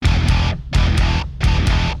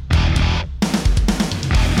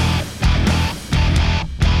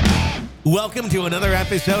Welcome to another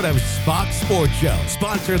episode of Spach'S Sports Show,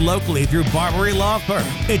 sponsored locally through Barbary Law Firm.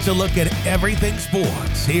 It's a look at everything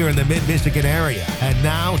sports here in the Mid-Michigan area. And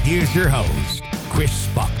now, here's your host, Chris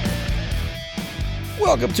Spach.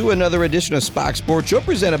 Welcome to another edition of Spach'S Sports Show,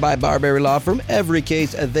 presented by Barbary Law Firm. Every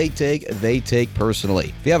case they take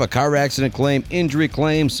personally. If you have a car accident claim, injury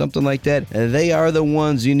claim, something like that, they are the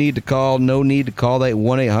ones you need to call. No need to call that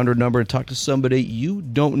 1-800 number and talk to somebody you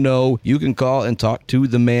don't know. You can call and talk to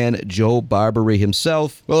the man, Joe Barbary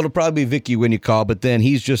himself. Well, it'll probably be Vicky when you call, but then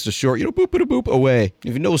he's just a short, boop away.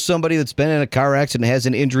 If you know somebody that's been in a car accident and has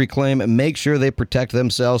an injury claim, make sure they protect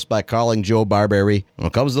themselves by calling Joe Barbary. When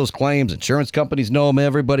it comes to those claims, insurance companies know him.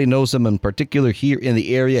 Everybody knows him, in particular here in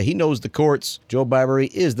the area. He knows the courts. Joe Barbary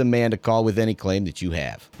is the man to call with any claim that you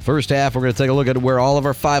have. First half, we're going to take a look at where all of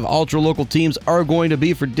our 5 ultra-local teams are going to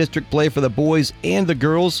be for district play for the boys and the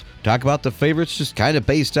girls. Talk about the favorites just kind of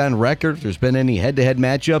based on record. If there's been any head-to-head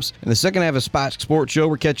matchups. In the second half of Spach'S Sports Show,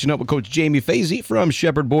 we're catching up with Coach Jamie Fazi from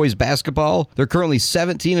Shepherd Boys Basketball. They're currently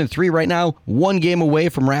 17-3 right now, 1 game away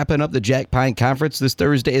from wrapping up the Jack Pine Conference this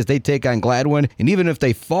Thursday as they take on Gladwin. And even if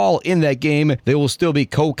they fall in that game, they will still be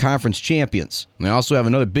co-conference champions. And they also have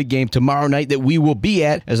another big game tomorrow night that we will be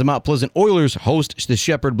at as the Mount Pleasant Oilers host the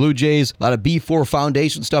Shepherd Blue Jays. A lot of B4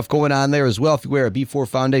 Foundation stuff going on there as well. If you wear a B4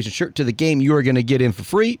 Foundation shirt to the game, you are going to get in for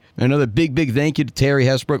free. And another big thank you to Terry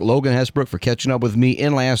Hesbrook, Logan Hesbrook for catching up with me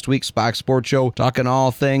in last week's Spach'S Sports Show, talking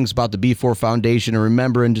all things about the B4 Foundation and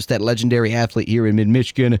remembering just that legendary athlete here in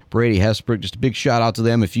Mid-Michigan, Brady Hesbrook. Just a big shout out to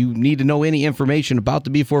them. If you need to know any information about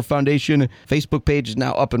the B4 Foundation, Facebook page is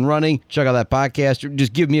now up and running. Check out that podcast. Or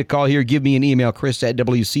just give me a call here. Give me an email,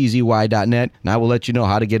 chris@wczy.net, and I will let you know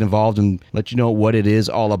how to get involved and let you know what it is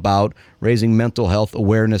all about, raising mental health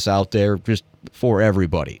awareness out there just for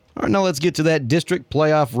everybody. All right, now let's get to that district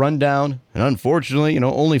playoff rundown. And unfortunately,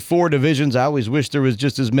 only 4 divisions. I always wish there was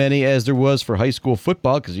just as many as there was for high school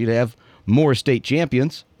football because you'd have more state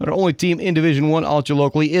champions. But our only team in Division 1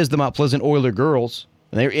 ultra-locally is the Mount Pleasant Oiler girls.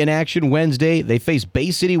 They're in action Wednesday. They face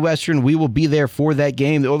Bay City Western. We will be there for that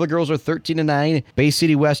game. The Oiler girls are 13-9. Bay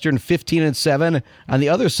City Western 15-7. On the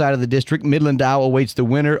other side of the district, Midland Dow awaits the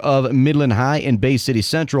winner of Midland High and Bay City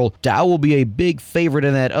Central. Dow will be a big favorite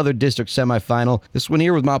in that other district semifinal. This one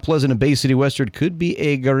here with Mount Pleasant and Bay City Western could be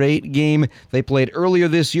a great game. They played earlier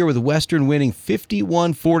this year with Western winning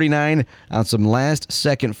 51-49 on some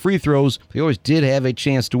last-second free throws. They always did have a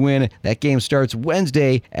chance to win. That game starts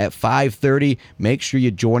Wednesday at 5:30. Make sure you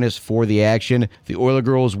join us for the action. If the Oiler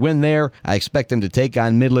girls win there, I expect them to take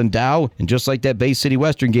on Midland Dow. And just like that Bay City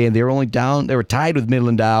Western game, they were tied with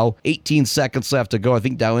Midland Dow. 18 seconds left to go. I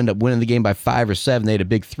think Dow ended up winning the game by 5 or 7. They had a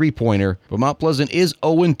big 3-pointer. But Mount Pleasant is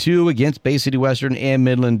 0-2 against Bay City Western and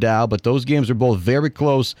Midland Dow. But those games are both very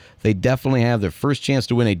close. They definitely have their first chance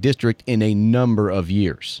to win a district in a number of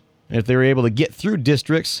years. And if they're able to get through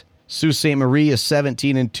districts, Sault Ste. Marie is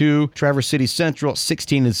 17-2. Traverse City Central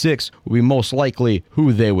 16-6 will be most likely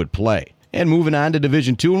who they would play. And moving on to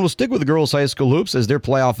Division 2, and we'll stick with the girls' high school hoops as their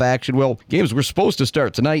playoff action. Well, games were supposed to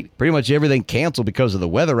start tonight. Pretty much everything canceled because of the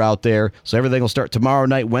weather out there. So everything will start tomorrow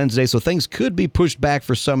night, Wednesday. So things could be pushed back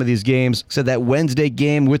for some of these games. Said that Wednesday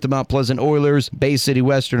game with the Mount Pleasant Oilers, Bay City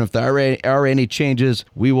Western. If there are any changes,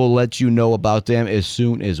 we will let you know about them as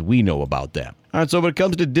soon as we know about them. All right, so when it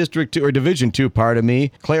comes to Division 2,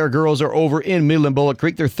 Clare girls are over in Midland Bullock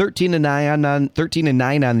Creek. They're 13-9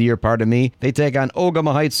 on the year, They take on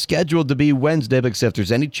Ogama Heights, scheduled to be Wednesday, but if there's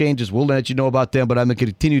any changes, we'll let you know about them, but I'm going to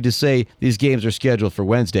continue to say these games are scheduled for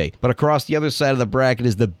Wednesday. But across the other side of the bracket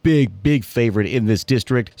is the big favorite in this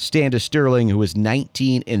district, Standish Sterling, who is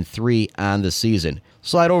 19-3 on the season.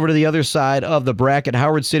 Slide over to the other side of the bracket.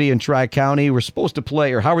 Howard City and Tri-County were supposed to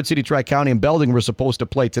play, or Howard City, Tri-County, and Belding were supposed to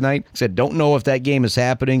play tonight. I said, don't know if that game is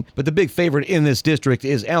happening, but the big favorite in this district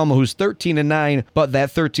is Alma, who's 13-9, but that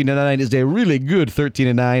 13-9 is a really good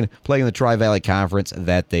 13-9, playing in the Tri-Valley Conference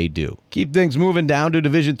that they do. Keep things moving down to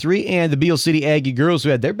Division 3, and the Beal City Aggie girls, who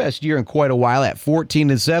had their best year in quite a while at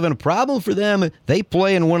 14-7. Problem for them, they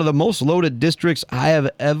play in one of the most loaded districts I have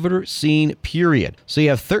ever seen, period. So you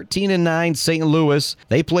have 13-9 St. Louis.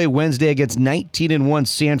 They play Wednesday against 19-1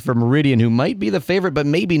 Sanford Meridian, who might be the favorite, but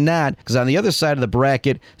maybe not, because on the other side of the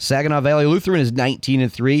bracket, Saginaw Valley Lutheran is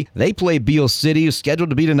 19-3. They play Beal City, who's scheduled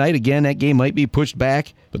to be tonight again. That game might be pushed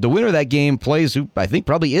back. But the winner of that game plays who I think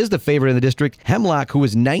probably is the favorite in the district, Hemlock, who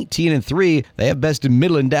is 19-3. They have bested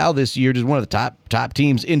Midland Dow this year, just one of the top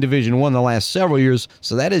teams in Division 1 the last several years.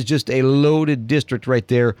 So that is just a loaded district right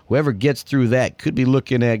there. Whoever gets through that could be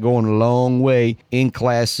looking at going a long way in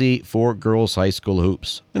Class C for girls high school hula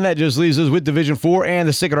hoops. And that just leaves us with Division 4 and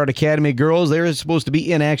the Sacred Heart Academy girls. They're supposed to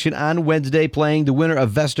be in action on Wednesday playing the winner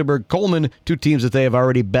of Vesterberg-Coleman, two teams that they have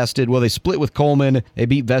already bested. Well, they split with Coleman. They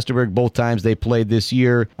beat Vesterberg both times they played this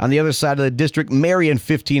year. On the other side of the district, Marion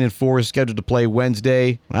 15-4 is scheduled to play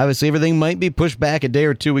Wednesday. Obviously, everything might be pushed back a day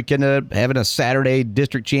or two. We can having a Saturday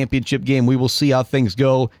district championship game. We will see how things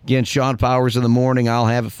go. Again, Sean Powers in the morning. I'll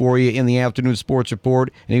have it for you in the afternoon sports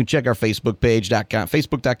report. And you can check our Facebook page,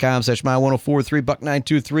 facebook.com/my1043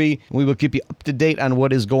 Buck923. We will keep you up to date on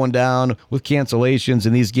what is going down with cancellations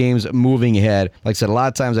and these games moving ahead. Like I said, a lot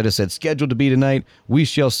of times I just said scheduled to be tonight. We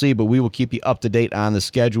shall see, but we will keep you up to date on the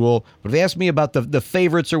schedule. But if you ask me about the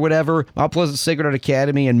favorites or whatever, Mount Pleasant Sacred Heart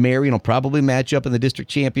Academy and Marion will probably match up in the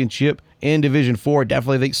district championship. In Division 4,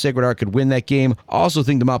 definitely think Sacred Heart could win that game. Also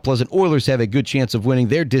think the Mount Pleasant Oilers have a good chance of winning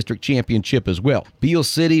their district championship as well. Beal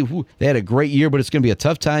City, they had a great year, but it's going to be a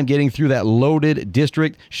tough time getting through that loaded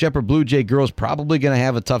district. Shepherd Blue Jay girls probably going to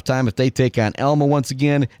have a tough time if they take on Elma once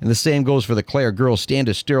again. And the same goes for the Clare girls.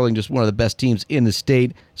 Standish Sterling, just one of the best teams in the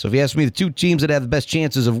state. So if you ask me, the two teams that have the best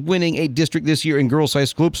chances of winning a district this year in girls high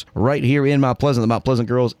school hoops, right here in Mount Pleasant, the Mount Pleasant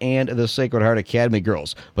girls and the Sacred Heart Academy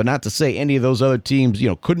girls. But not to say any of those other teams,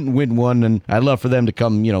 couldn't win one, and I'd love for them to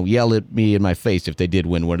come, yell at me in my face if they did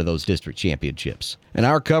win one of those district championships. And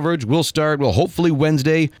our coverage will start, hopefully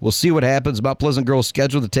Wednesday. We'll see what happens. Mount Pleasant girls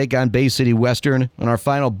scheduled to take on Bay City Western. And our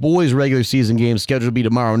final boys regular season game scheduled to be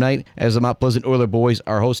tomorrow night as the Mount Pleasant Oiler boys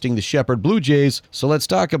are hosting the Shepherd Blue Jays. So let's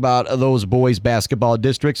talk about those boys basketball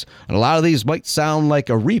districts. And a lot of these might sound like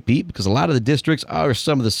a repeat because a lot of the districts are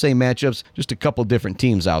some of the same matchups, just a couple different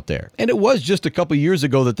teams out there. And it was just a couple years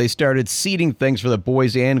ago that they started seeding things for the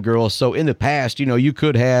boys and girls. So in the past, you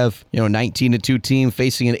could have, 19-2 team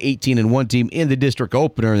facing an 18-1 team in the district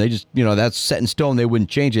opener, and they just, that's set in stone. They wouldn't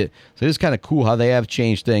change it. So it's kind of cool how they have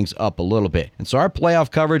changed things up a little bit. And so our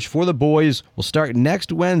playoff coverage for the boys will start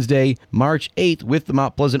next Wednesday, March 8th, with the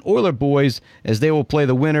Mount Pleasant Oiler boys as they will play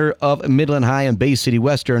the winner of Midland High and Bay City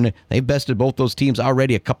Western. They've bested both those teams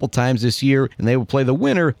already a couple times this year, and they will play the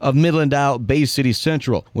winner of Midland Dow Bay City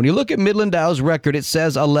Central. When you look at Midland Dow's record, it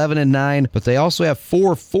says 11-9, but they also have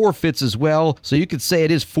 4 forfeits as well. So you could say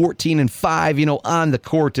it is 14-5, on the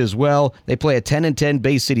court as well. They play a 10-10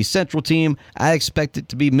 Bay City Central team. I expect it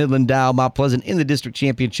to be Midland Dow, Mount Pleasant in the district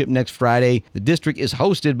championship next Friday. The district is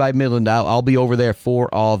hosted by Midland Dow. I'll be over there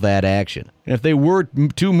for all that action. And if they were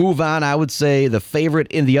to move on, I would say the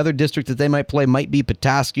favorite in the other district that they might play might be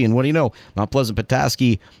Petoskey. And what do you know? Mount Pleasant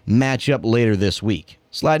Petoskey match up later this week.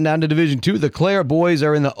 Sliding down to Division 2, the Clare boys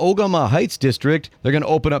are in the Ogama Heights district. They're going to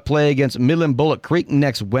open up play against Midland Bullock Creek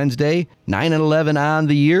next Wednesday. 9-11 on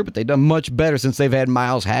the year, but they've done much better since they've had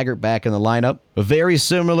Miles Haggart back in the lineup. Very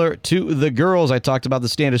similar to the girls. I talked about the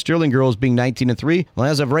Standish Sterling girls being 19-3. Well,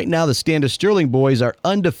 as of right now, the Standish Sterling boys are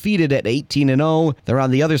undefeated at 18-0. They're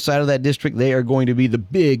on the other side of that district. They are going to be the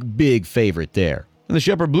big favorite there. And the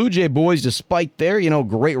Shepherd Blue Jay boys, despite their,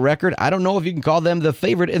 great record, I don't know if you can call them the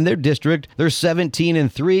favorite in their district. They're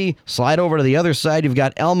 17-3. Slide over to the other side. You've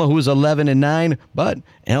got Elma, who's 11-9, but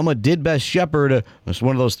Elma did best Shepherd. It's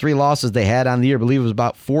one of those 3 losses they had on the year. I believe it was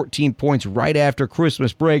about 14 points right after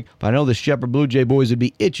Christmas break. But I know the Shepherd Blue Jay boys would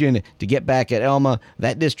be itching to get back at Elma.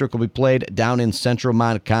 That district will be played down in central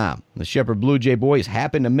Montcalm. The Shepherd Blue Jay boys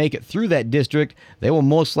happen to make it through that district. They will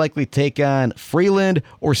most likely take on Freeland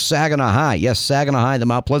or Saginaw High. Yes, Saginaw High, the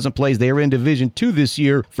Mount Pleasant plays. They were in Division 2 this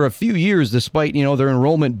year for a few years, despite, their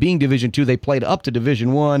enrollment being Division 2. They played up to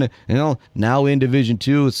Division 1. Now in Division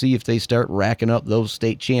 2, let's see if they start racking up those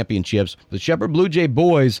state championships. The Shepherd Blue Jay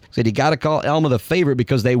boys said you got to call Elma the favorite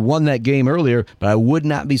because they won that game earlier, but I would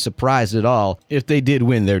not be surprised at all if they did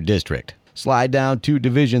win their district. Slide down to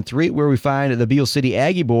Division 3, where we find the Beal City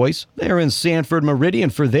Aggie boys. They're in Sanford Meridian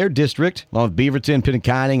for their district, along with Beaverton,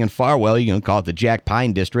 Pinconning, and Farwell. You can call it the Jack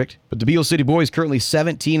Pine district. But the Beal City boys currently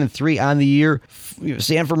 17-3 on the year.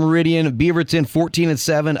 Sanford Meridian, Beaverton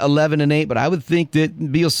 14-7, 11-8. But I would think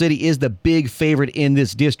that Beal City is the big favorite in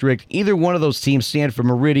this district. Either one of those teams, Sanford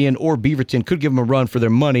Meridian or Beaverton, could give them a run for their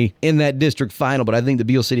money in that district final. But I think the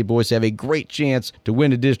Beal City boys have a great chance to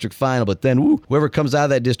win the district final. But then, whoever comes out of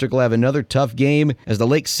that district will have another tough game, as the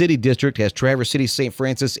Lake City district has Traverse City, St.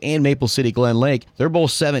 Francis, and Maple City, Glen Lake. They're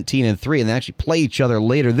both 17-3, and they actually play each other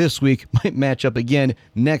later this week. Might match up again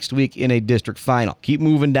next week in a district final. Keep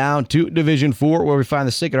moving down to Division 4, where we find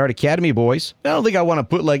the Sacred Heart Academy boys. I don't think I want to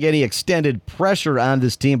put any extended pressure on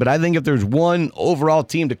this team, but I think if there's one overall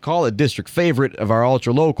team to call a district favorite of our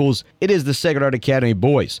ultra locals, it is the Sacred Heart Academy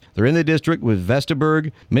boys. They're in the district with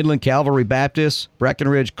Vesterberg, Midland Calvary Baptist,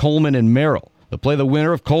 Breckenridge, Coleman, and Merrill. They'll play the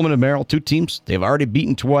winner of Coleman and Merrill, two teams they've already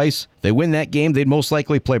beaten twice. If they win that game, they'd most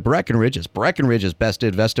likely play Breckenridge, as Breckenridge has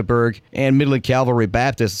bested Vestaburg and Midland Calvary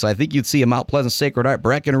Baptist. So I think you'd see a Mount Pleasant Sacred Heart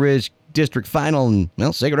Breckenridge district final, and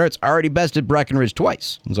Sacred Heart's already bested Breckenridge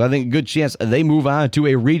twice. So I think a good chance they move on to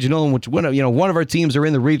a regional, in which one of our teams are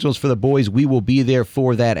in the regionals for the boys. We will be there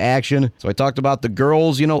for that action. So I talked about the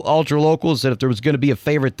girls, ultra locals, that if there was going to be a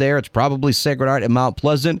favorite there, it's probably Sacred Heart and Mount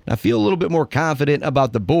Pleasant. I feel a little bit more confident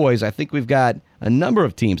about the boys. I think we've got a number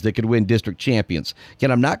of teams that could win district champions. Again,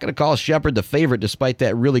 I'm not going to call Shepherd the favorite despite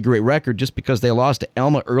that really great record just because they lost to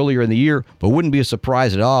Elma earlier in the year, but wouldn't be a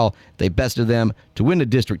surprise at all if they bested them to win the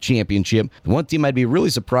district championship. The one team I'd be really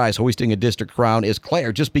surprised hoisting a district crown is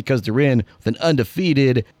Clare, just because they're in with an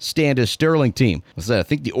undefeated Standish Sterling team. As I said, I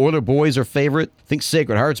think the Oiler boys are favorite. I think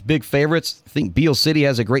Sacred Heart's big favorites. I think Beal City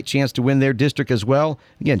has a great chance to win their district as well.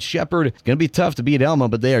 Again, Shepherd, it's going to be tough to beat Elma,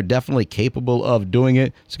 but they are definitely capable of doing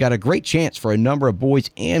it. It's got a great chance for a number of boys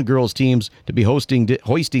and girls teams to be hoisting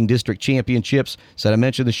district championships. So I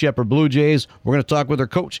mentioned the Shepherd Blue Jays. We're going to talk with their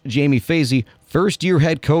coach, Jamie Fazi. First-year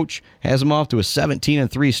head coach, has him off to a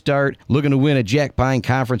 17-3 start, looking to win a Jack Pine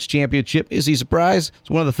Conference championship. Is he surprised? It's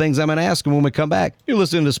one of the things I'm going to ask him when we come back. You're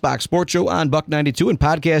listening to the Spach'S Sports Show on Buck 92 and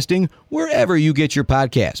podcasting wherever you get your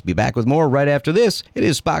podcasts. Be back with more right after this. It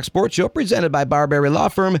is Spach'S Sports Show presented by Barbary Law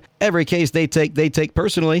Firm. Every case they take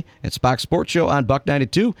personally. It's Spach'S Sports Show on Buck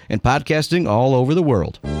 92 and podcasting all over the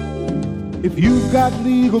world. If you've got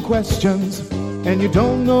legal questions and you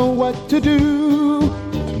don't know what to do,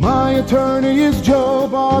 my attorney is Joe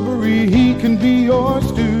Barbary. He can be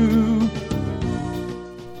yours too.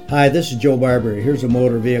 Hi, this is Joe Barbary. Here's a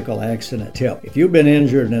motor vehicle accident tip. If you've been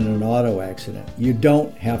injured in an auto accident, you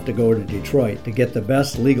don't have to go to Detroit to get the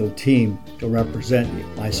best legal team to represent you.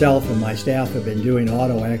 Myself and my staff have been doing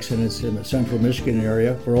auto accidents in the central Michigan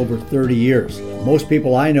area for over 30 years. Most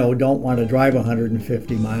people I know don't want to drive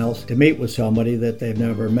 150 miles to meet with somebody that they've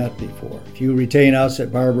never met before. If you retain us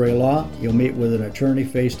at Barbary Law, you'll meet with an attorney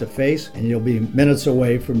face-to-face, and you'll be minutes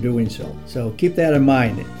away from doing so. So keep that in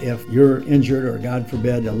mind. If you're injured, or God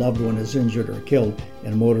forbid, a loved one is injured or killed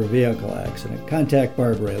in a motor vehicle accident, contact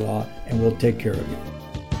Barbary Law and we'll take care of you.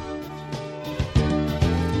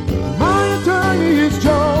 My attorney is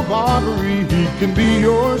Joe Barbary. He can be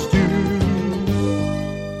yours too.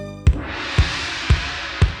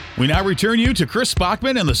 We now return you to Chris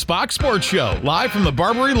Spachman and the Spach'S Sports Show, live from the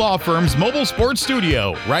Barbary Law Firm's mobile sports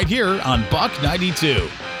studio, right here on Buck 92.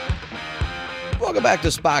 Welcome back to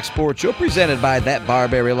Spach'S Sports Show, presented by that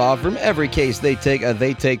Barbary Law Firm. Every case they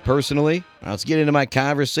take personally. Now let's get into my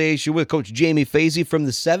conversation with Coach Jamie Fazi from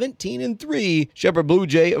the 17-3 Shepherd Blue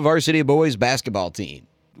Jay Varsity Boys basketball team.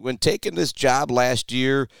 When taking this job last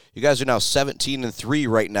year, you guys are now 17-3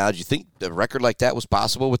 right now. Do you think a record like that was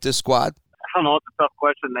possible with this squad? I don't know. It's a tough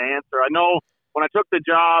question to answer. I know when I took the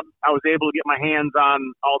job, I was able to get my hands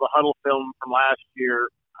on all the huddle film from last year.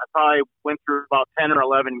 I probably went through about 10 or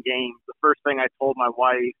 11 games. The first thing I told my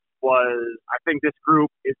wife was, I think this group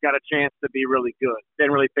has got a chance to be really good.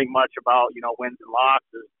 Didn't really think much about, wins and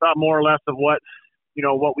losses. Thought more or less of what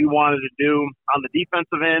we wanted to do on the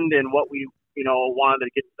defensive end and what we, wanted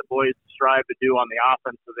to get the boys to strive to do on the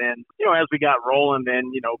offensive end. As we got rolling,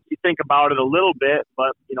 then, you think about it a little bit,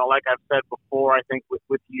 but, like I've said before, I think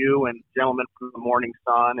with you and gentlemen from the Morning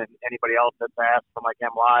Sun and anybody else that's asked from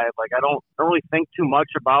M Live, I don't really think too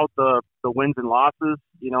much about the wins and losses,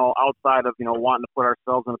 outside of, wanting to put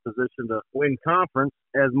ourselves in a position to win conference,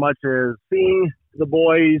 as much as seeing the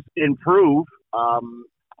boys improve,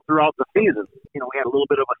 throughout the season. We had a little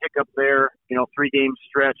bit of a hiccup there, 3-game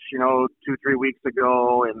stretch, 2-3 weeks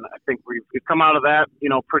ago. And I think we've come out of that,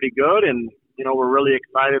 pretty good. And, we're really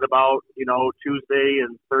excited about, Tuesday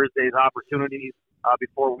and Thursday's opportunities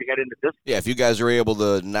before we head into this. Yeah, if you guys are able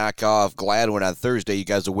to knock off Gladwin on Thursday, you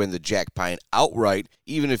guys will win the Jack Pine outright.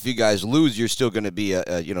 Even if you guys lose, you're still going to be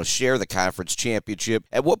share the conference championship.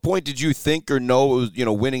 At what point did you think or know it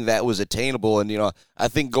was, winning that was attainable? And I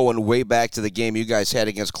think going way back to the game you guys had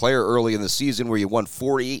against Clare early in the season where you won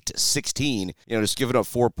 48-16, just giving up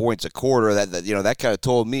 4 points a quarter, that kind of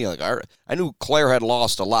told me I knew Clare had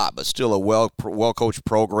lost a lot, but still a well coached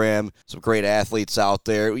program, some great athletes out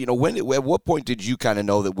there. At what point did you kind of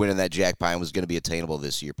know that winning that Jack Pine was going to be attainable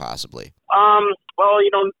this year, possibly? Well,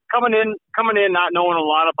 coming in, not knowing a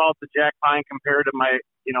lot about the Jack Pine compared to my,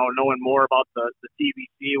 knowing more about the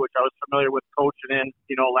TBC, which I was familiar with coaching in,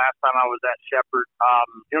 last time I was at Shepherd.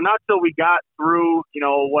 Not till we got through,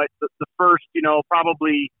 what the first,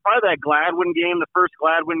 probably that Gladwin game, the first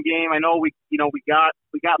Gladwin game. I know we got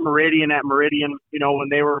Meridian at Meridian, when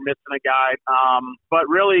they were missing a guy. But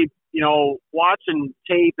really, watching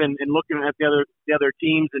tape and looking at the other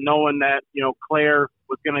teams and knowing that, Clare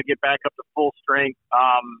was going to get back up to full strength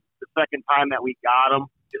the second time that we got them.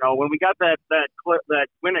 When we got that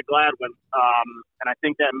win at Gladwin, and I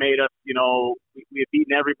think that made us, we had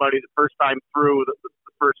beaten everybody the first time through the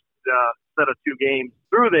first set of 2 games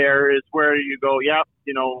through there is where you go, yep,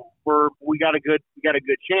 we got a good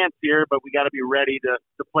chance here, but we got to be ready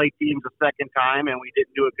to play teams a second time, and we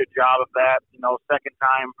didn't do a good job of that. Second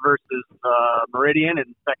time versus Meridian and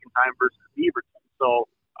second time versus Beaverton. So,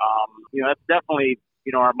 that's definitely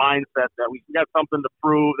our mindset that we got something to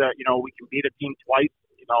prove that we can beat a team twice.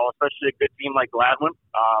 Especially a good team like Gladwin.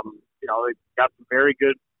 They've got some very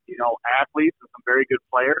good athletes and some very good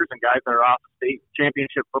players and guys that are off the state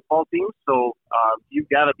championship football teams. So you've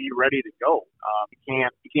got to be ready to go.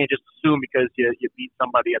 You can't just assume because you beat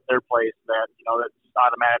somebody at their place that that's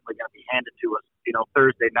automatically going to be handed to us.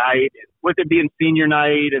 Thursday night, and with it being senior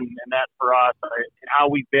night, and that for us and how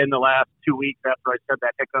we've been the last 2 weeks after I said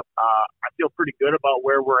that hiccup, I feel pretty good about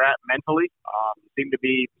where we're at mentally. Seem to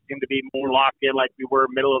be more locked in like we were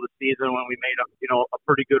middle of the season when we made a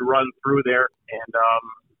pretty good run through there, and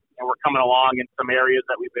we're coming along in some areas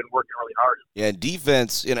that we've been working really hard. Yeah, and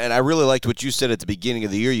defense, and I really liked what you said at the beginning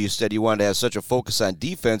of the year. You said you wanted to have such a focus on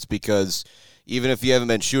defense because even if you haven't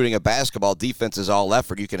been shooting a basketball, defense is all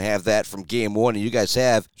effort. You can have that from game one, and you guys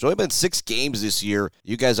have. There's only been 6 games this year.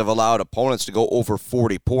 You guys have allowed opponents to go over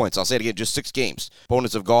 40 points. I'll say it again, just 6 games.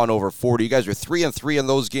 Opponents have gone over 40. You guys are 3-3 in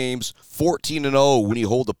those games, 14-0 when you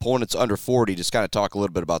hold opponents under 40. Just kind of talk a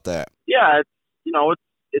little bit about that. Yeah,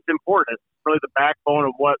 it's important. It's really the backbone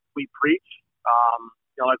of what we preach.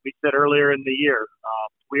 Like we said earlier in the year,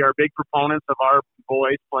 we are big proponents of our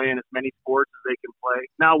boys playing as many sports as they can play.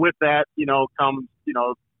 Now, with that, comes you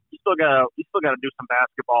still gotta do some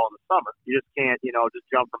basketball in the summer. You just can't just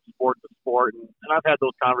jump from sport to sport. And I've had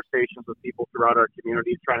those conversations with people throughout our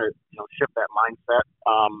community trying to shift that mindset.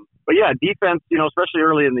 But yeah, defense, especially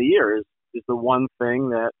early in the year, is the one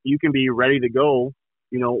thing that you can be ready to go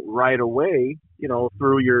right away,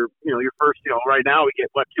 through your first, right now we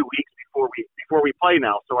get 2 weeks before we play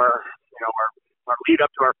now. So our lead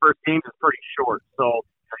up to our first games is pretty short. So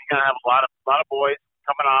you're going to have a lot of boys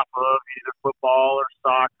coming off of either football or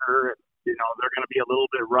soccer. And, they're going to be a little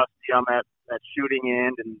bit rusty on that shooting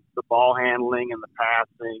end and the ball handling and the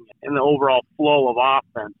passing and the overall flow of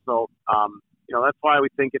offense. So, that's why we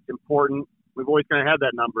think it's important. We've always kind of had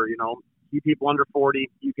that number, keep people under 40.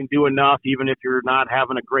 You can do enough, even if you're not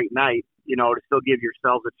having a great night, to still give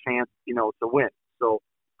yourselves a chance, to win. So,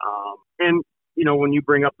 when you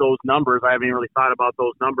bring up those numbers, I haven't even really thought about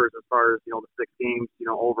those numbers as far as, the 6 games,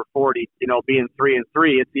 over 40, being 3-3,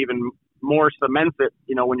 it's even more cemented,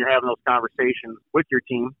 when you're having those conversations with your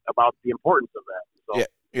team about the importance of that. So.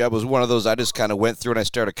 Yeah, it was one of those. I just kind of went through and I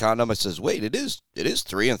started counting them. I says, wait, it is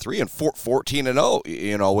 3-3 and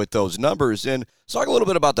 14-0, with those numbers. And let's talk a little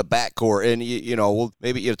bit about the backcourt, and we'll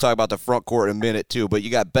maybe talk about the front court in a minute too. But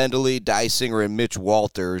you got Bendeley, Dysinger, and Mitch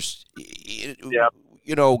Walters. Yeah.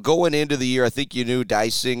 Going into the year, I think you knew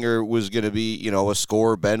Dysinger was going to be, a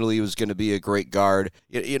scorer. Bendeley was going to be a great guard.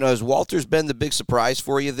 Has Walters been the big surprise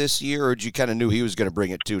for you this year, or did you kind of knew he was going to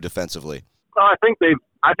bring it too defensively? Well, I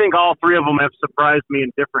think all 3 of them have surprised me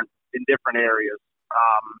in different areas.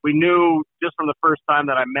 We knew just from the first time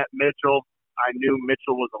that I met Mitchell, I knew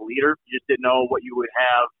Mitchell was a leader. You just didn't know what you would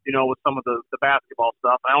have, with some of the basketball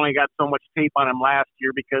stuff. I only got so much tape on him last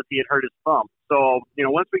year because he had hurt his thumb. So,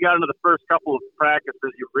 once we got into the first couple of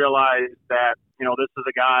practices, you realize that, this is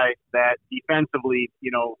a guy that defensively,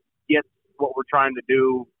 gets what we're trying to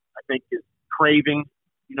do. I think is craving,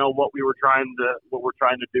 what we're trying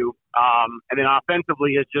to do. And then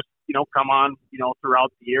offensively is just, come on,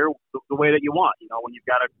 throughout the year the way that you want, when you've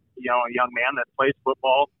got a young man that plays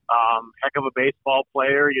football, heck of a baseball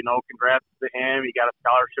player, congrats to him. He got a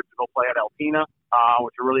scholarship to go play at Alpena,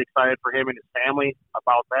 which we're really excited for him and his family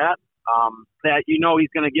about that. That he's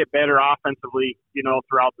going to get better offensively,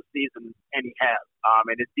 throughout the season, and he has.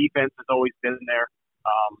 And his defense has always been there.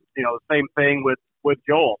 The same thing with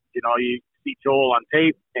Joel. You see Joel on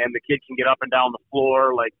tape, and the kid can get up and down the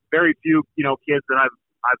floor. Like very few, kids that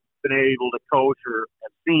I've been able to coach or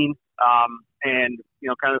have seen. And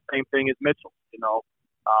kind of the same thing as Mitchell.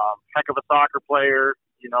 Heck of a soccer player.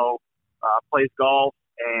 Plays golf,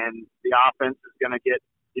 and the offense is going to get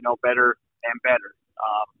better and better.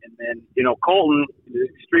 And then, Colton is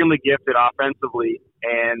extremely gifted offensively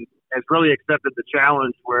and has really accepted the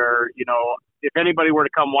challenge where, if anybody were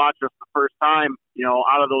to come watch us the first time,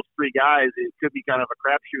 out of those three guys, it could be kind of a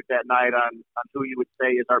crapshoot that night on who you would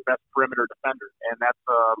say is our best perimeter defender. And that's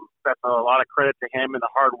a lot of credit to him and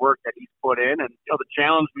the hard work that he's put in, and the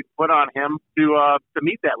challenge we put on him to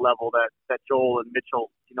meet that level that Joel and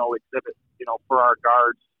Mitchell exhibit for our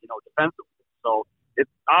guards defensively. So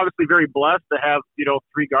it's obviously very blessed to have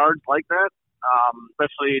three guards like that,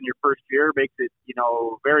 especially in your first year. Makes it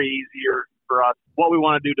very easier for us what we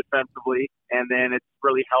want to do defensively, and then it's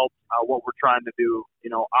really helped what we're trying to do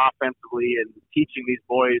offensively, and teaching these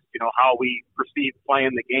boys how we perceive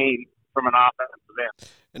playing the game from an offensive end.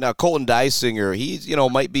 And now Colton Dysinger, he's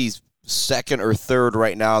might be second or third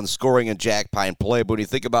right now in scoring in Jack Pine play, but when you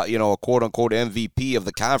think about a quote-unquote MVP of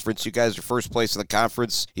the conference, you guys are first place in the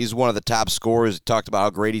conference. He's one of the top scorers. Talked about how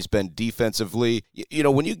great he's been defensively.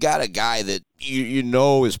 When you got a guy that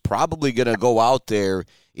is probably going to go out there,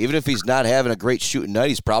 even if he's not having a great shooting night,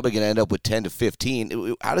 he's probably going to end up with 10 to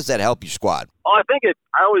 15. How does that help your squad? Well, I think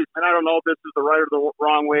and I don't know if this is the right or the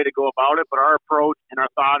wrong way to go about it, but our approach and our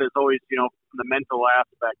thought is always, from the mental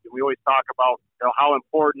aspect. And we always talk about, how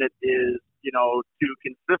important it is, to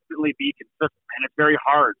consistently be consistent. And it's very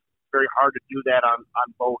hard. It's very hard to do that on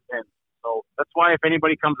both ends. So that's why if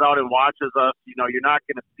anybody comes out and watches us, you're not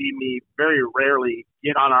going to see me very rarely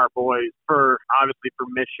get on our boys for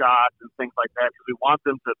missed shots and things like that, because we want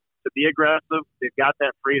them to be aggressive. They've got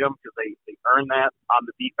that freedom because they earn that on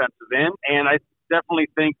the defensive end. And I definitely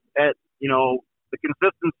think that, the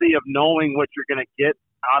consistency of knowing what you're going to get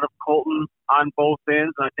out of Colton on both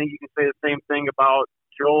ends. And I think you can say the same thing about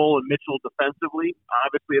Joel and Mitchell defensively.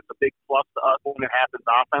 Obviously, it's a big plus to us when it happens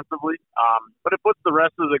offensively. But it puts the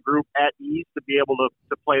rest of the group at ease to be able to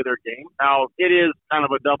play their game. Now, it is kind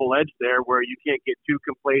of a double edge there where you can't get too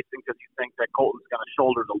complacent because you think that Colton's going to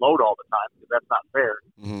shoulder the load all the time, because that's not fair.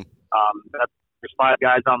 Mm-hmm. There's five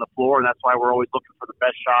guys on the floor, and that's why we're always looking for the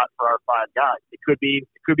best shot for our five guys. It could be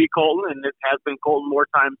Colton, and it has been Colton more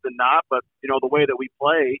times than not. But the way that we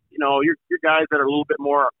play, your guys that are a little bit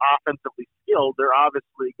more offensively skilled, they're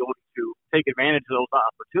obviously going to take advantage of those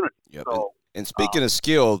opportunities. Yep. So, and speaking of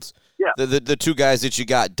skilled, the two guys that you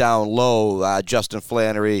got down low, Justin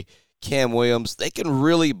Flannery, Cam Williams, they can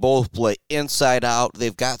really both play inside out.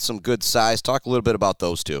 They've got some good size. Talk a little bit about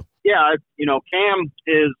those two. Yeah, Cam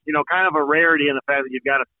is, kind of a rarity in the fact that you've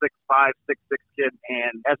got a 6'5", 6'6" kid,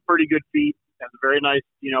 and has pretty good feet, has a very nice,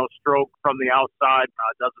 stroke from the outside,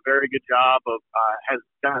 does a very good job of, has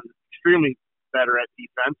gotten extremely better at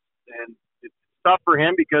defense. And it's tough for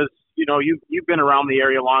him because, you've been around the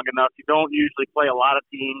area long enough. You don't usually play a lot of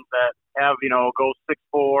teams that have, go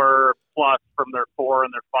 6'4" plus from their 4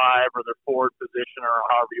 and their 5 or their forward position, or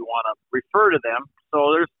however you want to refer to them.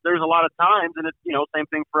 So there's a lot of times, and it's, same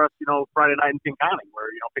thing for us, Friday night in Pinconning, where,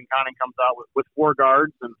 Pinconning comes out with four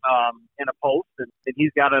guards and in a post, and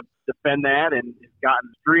he's got to defend that, and he's gotten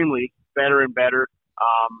extremely better and better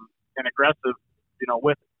and aggressive,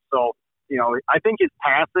 with it. So, I think his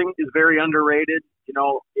passing is very underrated,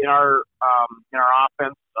 in our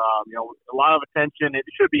offense. A lot of attention, it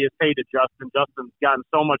should be paid to Justin. Justin's gotten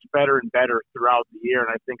so much better and better throughout the year, and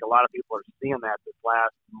I think a lot of people are seeing that this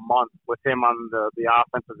last month with him on the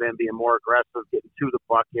offensive end, being more aggressive, getting to the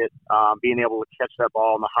bucket, being able to catch that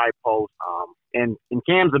ball in the high post. And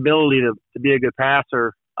Cam's ability to be a good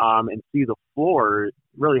passer and see the floor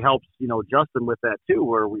really helps, Justin with that too,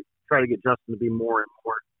 where we try to get Justin to be more and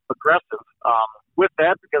more aggressive with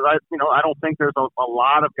that, because I don't think there's a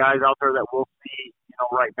lot of guys out there that we'll see,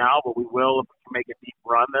 right now, but we will if we can make a deep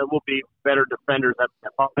run. There will be better defenders at the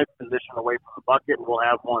position away from the bucket. We'll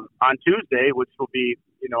have one on Tuesday, which will be,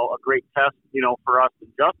 a great test, for us and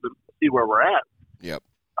Justin to see where we're at. Yep.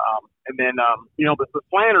 And then, but with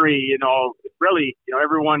Flannery, really,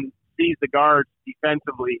 everyone sees the guards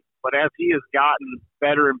defensively, but as he has gotten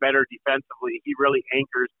better and better defensively, he really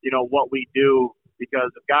anchors, what we do, because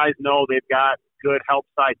if guys know they've got good help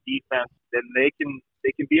side defense, then they can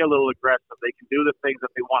be a little aggressive. They can do the things that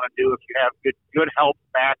they want to do if you have good help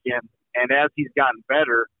back end. And as he's gotten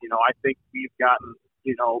better, I think we've gotten,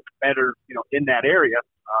 better, in that area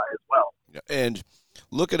as well. And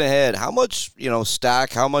looking ahead, how much,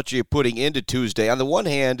 stock, how much are you putting into Tuesday? On the one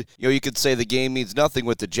hand, you could say the game means nothing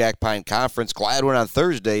with the Jack Pine Conference. Gladwin on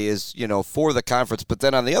Thursday is, for the conference. But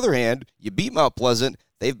then on the other hand, you beat Mount Pleasant.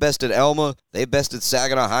 They've bested Elma. They've bested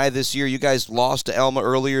Saginaw High this year. You guys lost to Elma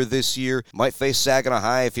earlier this year. Might face Saginaw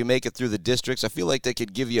High if you make it through the districts. I feel like they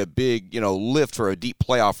could give you a big, lift for a deep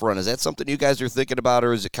playoff run. Is that something you guys are thinking about,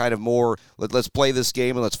 or is it kind of more, let's play this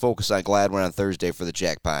game and let's focus on Gladwin on Thursday for the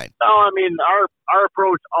Jack Pine? No, I mean, our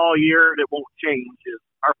approach all year, that won't change, is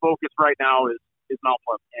our focus right now is Mount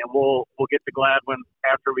Pleasant, and we'll get to Gladwin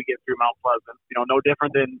after we get through Mount Pleasant. No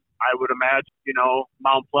different than I would imagine,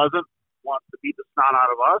 Mount Pleasant wants to beat the snot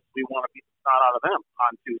out of us. We want to beat the snot out of them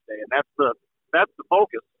on Tuesday. And that's the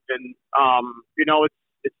focus. And,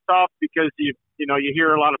 it's tough because you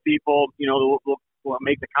hear a lot of people, will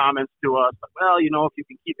make the comments to us, like, well, if you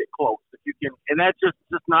can keep it close, if you can, and that's just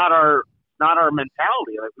not our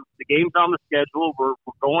mentality. Like, the game's on the schedule. We're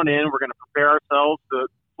going in. We're going to prepare ourselves to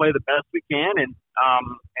play the best we can and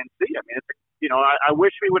see. I mean, I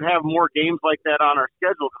wish we would have more games like that on our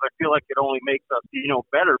schedule because I feel like it only makes us,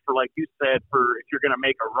 better for, like you said, for if you're going to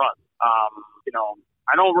make a run.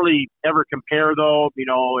 I don't really ever compare though.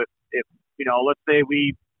 If let's say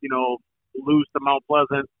we lose to Mount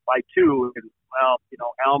Pleasant by 2, and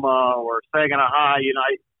Alma or Saginaw High,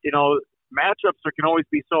 matchups can always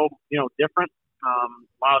be so different.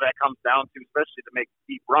 A lot of that comes down to, especially to make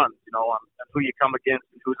deep runs, on who you come against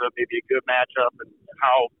and who's maybe a good matchup and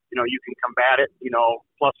how you can combat it,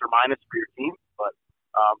 plus or minus for your team. But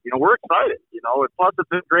we're excited. Plus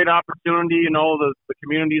it's a great opportunity. The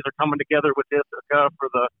communities are coming together with Ithaca for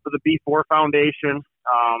the B4 Foundation,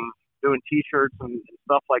 doing T-shirts and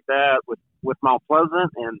stuff like that with Mount Pleasant,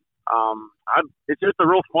 and it's just a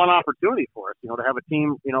real fun opportunity for us, to have a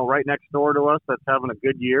team, right next door to us that's having a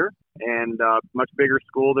good year and much bigger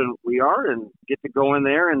school than we are, and get to go in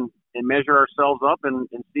there and measure ourselves up and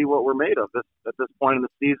see what we're made of at this point in the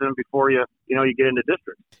season before you get into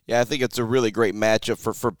district. Yeah, I think it's a really great matchup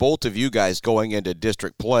for both of you guys going into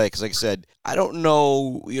district play. Because, like I said, I don't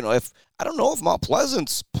know if Mount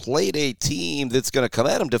Pleasant's played a team that's going to come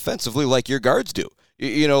at them defensively like your guards do.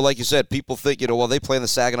 Like you said, people think, well, they play in the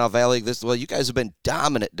Saginaw Valley. You guys have been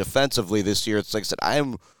dominant defensively this year. It's like I said,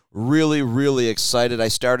 I'm really, really excited.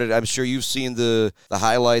 I'm sure you've seen the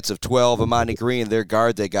highlights of 12, Amani Green, their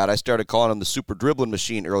guard they got. I started calling him the super dribbling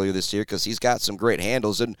machine earlier this year because he's got some great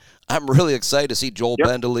handles, and I'm really excited to see Joel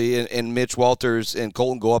Bendeley and Mitch Walters and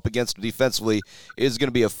Colton go up against him defensively. It's going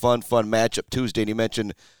to be a fun matchup Tuesday, and you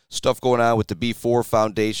mentioned stuff going on with the B4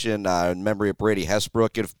 Foundation in memory of Brady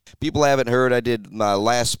Hesbrook. If people haven't heard, I did my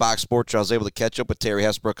last Spach'S Sports Show. I was able to catch up with Terry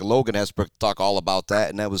Hesbrook and Logan Hesbrook to talk all about that,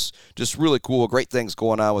 and that was just really cool. Great things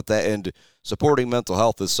going on with that, and supporting mental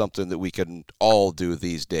health is something that we can all do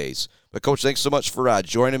these days. But, Coach, thanks so much for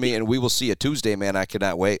joining me, and we will see you Tuesday, man. I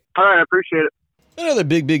cannot wait. All right, I appreciate it. Another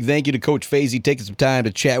big thank you to Coach Fazi taking some time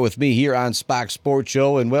to chat with me here on Spach'S Sports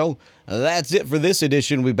Show. And, well, that's it for this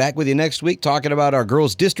edition. We'll be back with you next week talking about our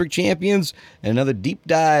girls' district champions and another deep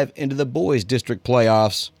dive into the boys' district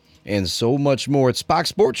playoffs and so much more at Spach'S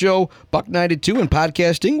Sports Show, Buck 92, and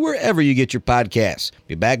podcasting wherever you get your podcasts.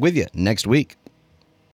 Be back with you next week.